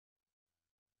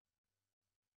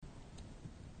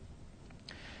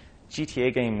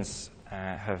GTA games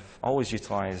have always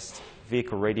utilized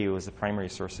vehicle radio as the primary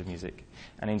source of music.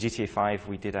 And in GTA 5,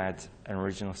 we did add an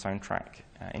original soundtrack,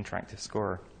 interactive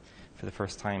score, for the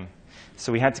first time.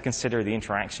 So we had to consider the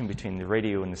interaction between the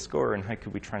radio and the score, and how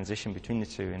could we transition between the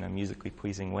two in a musically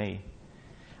pleasing way.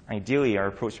 Ideally, our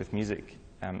approach with music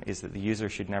is that the user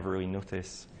should never really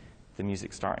notice the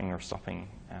music starting or stopping.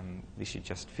 They should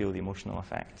just feel the emotional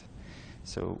effect.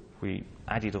 So we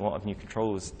added a lot of new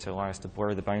controls to allow us to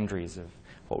blur the boundaries of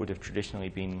what would have traditionally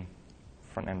been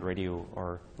front-end radio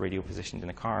or radio positioned in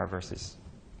a car versus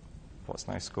what's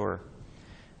now score.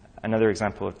 Another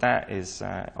example of that is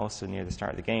also near the start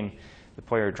of the game. The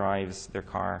player drives their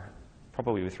car,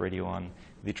 probably with radio on.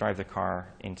 They drive the car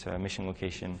into a mission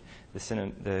location.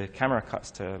 The camera cuts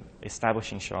to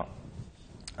establishing shot,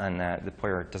 and the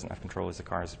player doesn't have control as the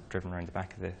car is driven around the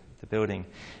back of the building.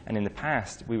 And in the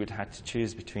past, we would have had to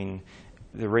choose between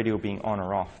the radio being on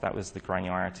or off. That was the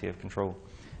granularity of control.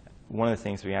 One of the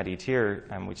things we added here,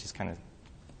 which is kind of,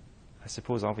 I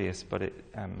suppose, obvious, but it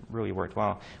really worked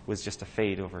well, was just a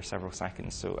fade over several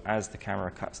seconds. So as the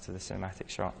camera cuts to the cinematic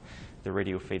shot, the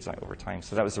radio fades out over time.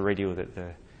 So that was the radio that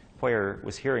the player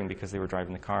was hearing because they were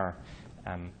driving the car,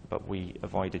 but we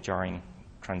avoid a jarring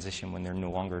transition when they're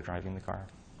no longer driving the car.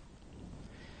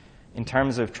 In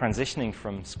terms of transitioning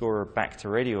from score back to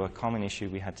radio, a common issue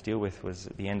we had to deal with was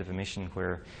at the end of a mission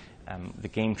where the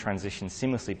game transitioned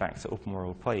seamlessly back to open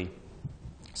world play.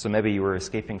 So maybe you were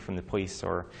escaping from the police,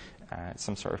 or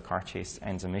some sort of car chase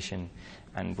ends a mission,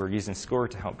 and we're using score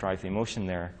to help drive the emotion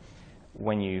there.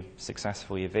 When you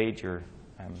successfully evade your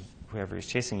whoever is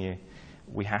chasing you,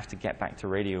 we have to get back to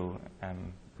radio,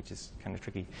 which is kind of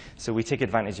tricky. So we take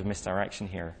advantage of misdirection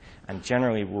here, and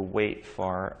generally we'll wait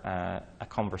for a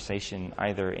conversation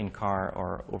either in car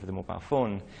or over the mobile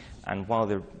phone, and while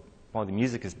the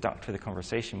music is ducked for the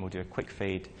conversation, we'll do a quick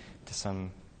fade to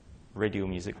some radio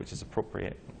music, which is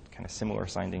appropriate, kind of similar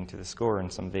sounding to the score in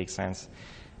some vague sense.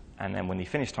 And then when they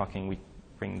finish talking, we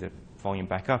bring the volume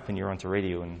back up, and you're onto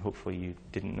radio, and hopefully you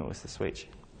didn't notice the switch.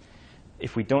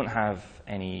 If we don't have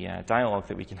any dialogue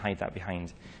that we can hide that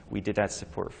behind, we did add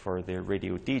support for the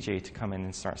radio DJ to come in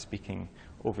and start speaking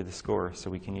over the score, so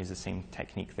we can use the same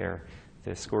technique there.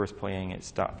 The score is playing,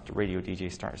 it's ducked, the radio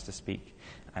DJ starts to speak,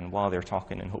 and while they're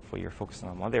talking, and hopefully you're focusing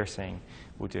on what they're saying,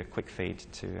 we'll do a quick fade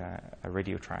to a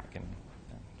radio track and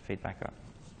fade back up.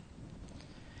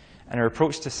 And our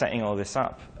approach to setting all this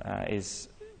up is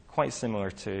quite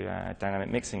similar to dynamic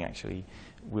mixing, actually.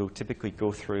 We'll typically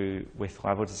go through with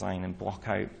level design and block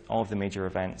out all of the major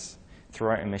events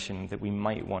throughout a mission that we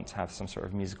might want to have some sort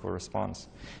of musical response.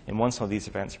 And once all these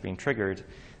events are being triggered,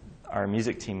 our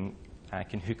music team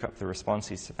can hook up the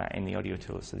responses to that in the audio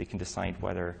tool, so they can decide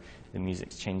whether the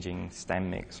music's changing stem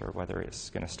mix, or whether it's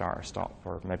going to start or stop,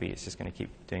 or maybe it's just going to keep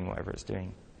doing whatever it's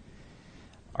doing.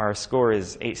 Our score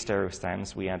is 8 stereo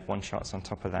stems. We add one-shots on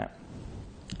top of that,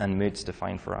 and moods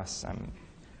define for us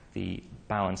the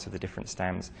balance of the different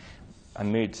stems. A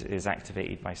mood is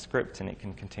activated by script, and it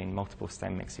can contain multiple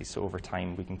stem mixes, so over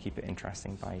time we can keep it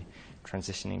interesting by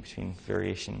transitioning between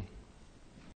variation